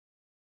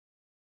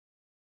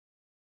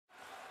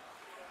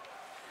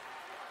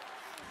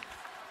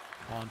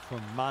On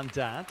from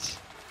Mandat.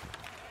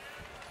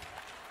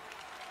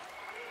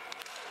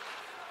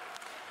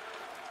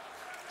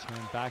 Turn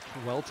back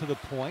well to the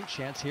point.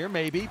 Chance here,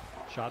 maybe.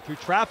 Shot through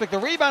traffic. The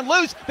rebound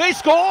loose. They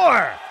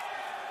score!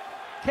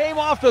 Came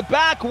off the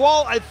back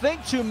wall, I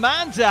think, to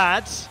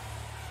Mandat.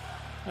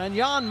 And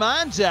Jan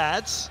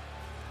Mandat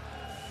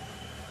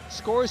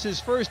scores his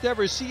first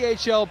ever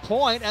CHL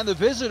point, and the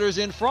visitors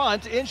in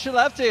front in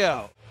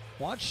Skellefteå.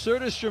 Watch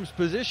Söderström's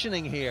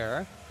positioning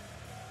here.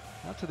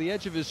 Out to the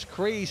edge of his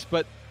crease,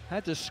 but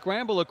had to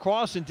scramble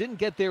across and didn't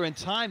get there in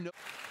time.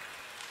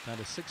 Down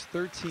to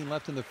 6:13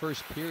 left in the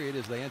first period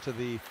as they enter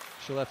the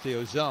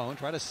Skellefteå zone.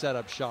 Try to set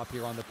up shop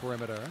here on the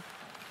perimeter.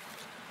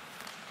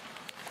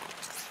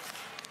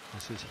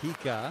 This is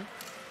Hika.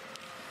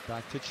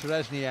 Back to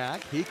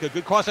Čresniak. Hika,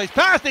 good cross-ice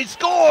pass. They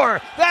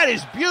score! That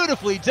is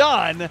beautifully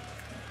done.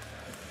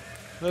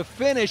 The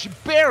finish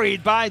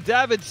buried by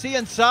David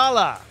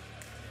Siensala.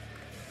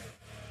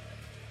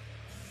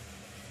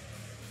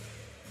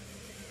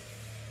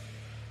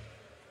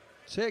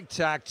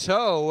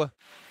 Tic-tac-toe.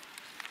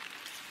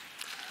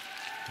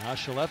 Now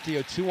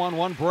Skellefteå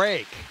 2-on-1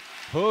 break.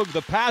 Hug,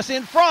 the pass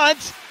in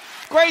front.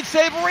 Great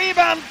save,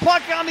 rebound,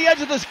 puck on the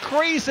edge of this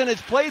crease, and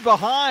it's played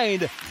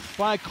behind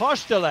by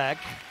Kostelek.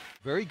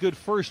 Very good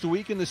first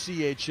week in the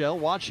CHL.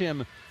 Watch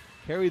him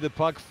carry the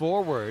puck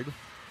forward.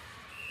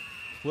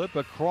 Flip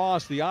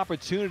across, the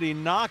opportunity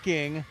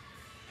knocking.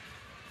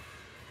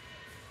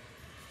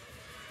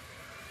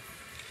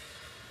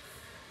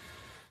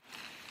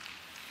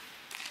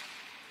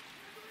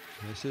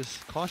 This is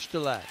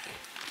Kostelek.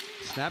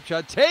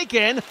 Snapshot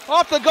taken,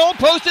 off the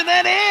goalpost and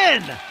then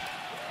in!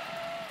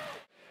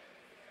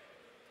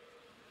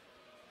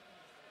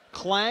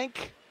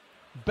 Clank,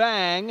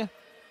 bang.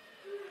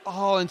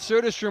 Oh, and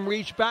Söderström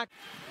reached back.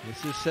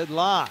 This is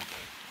Sedlak.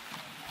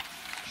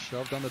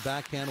 Shoved on the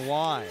backhand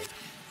wide.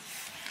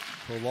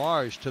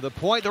 Large to the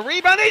point, the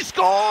rebound, they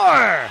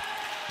score!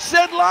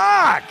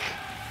 Sedlak!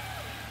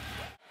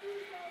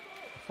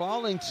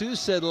 Falling to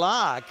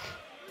Sedlak.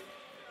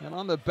 And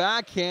on the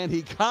backhand,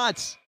 he cuts.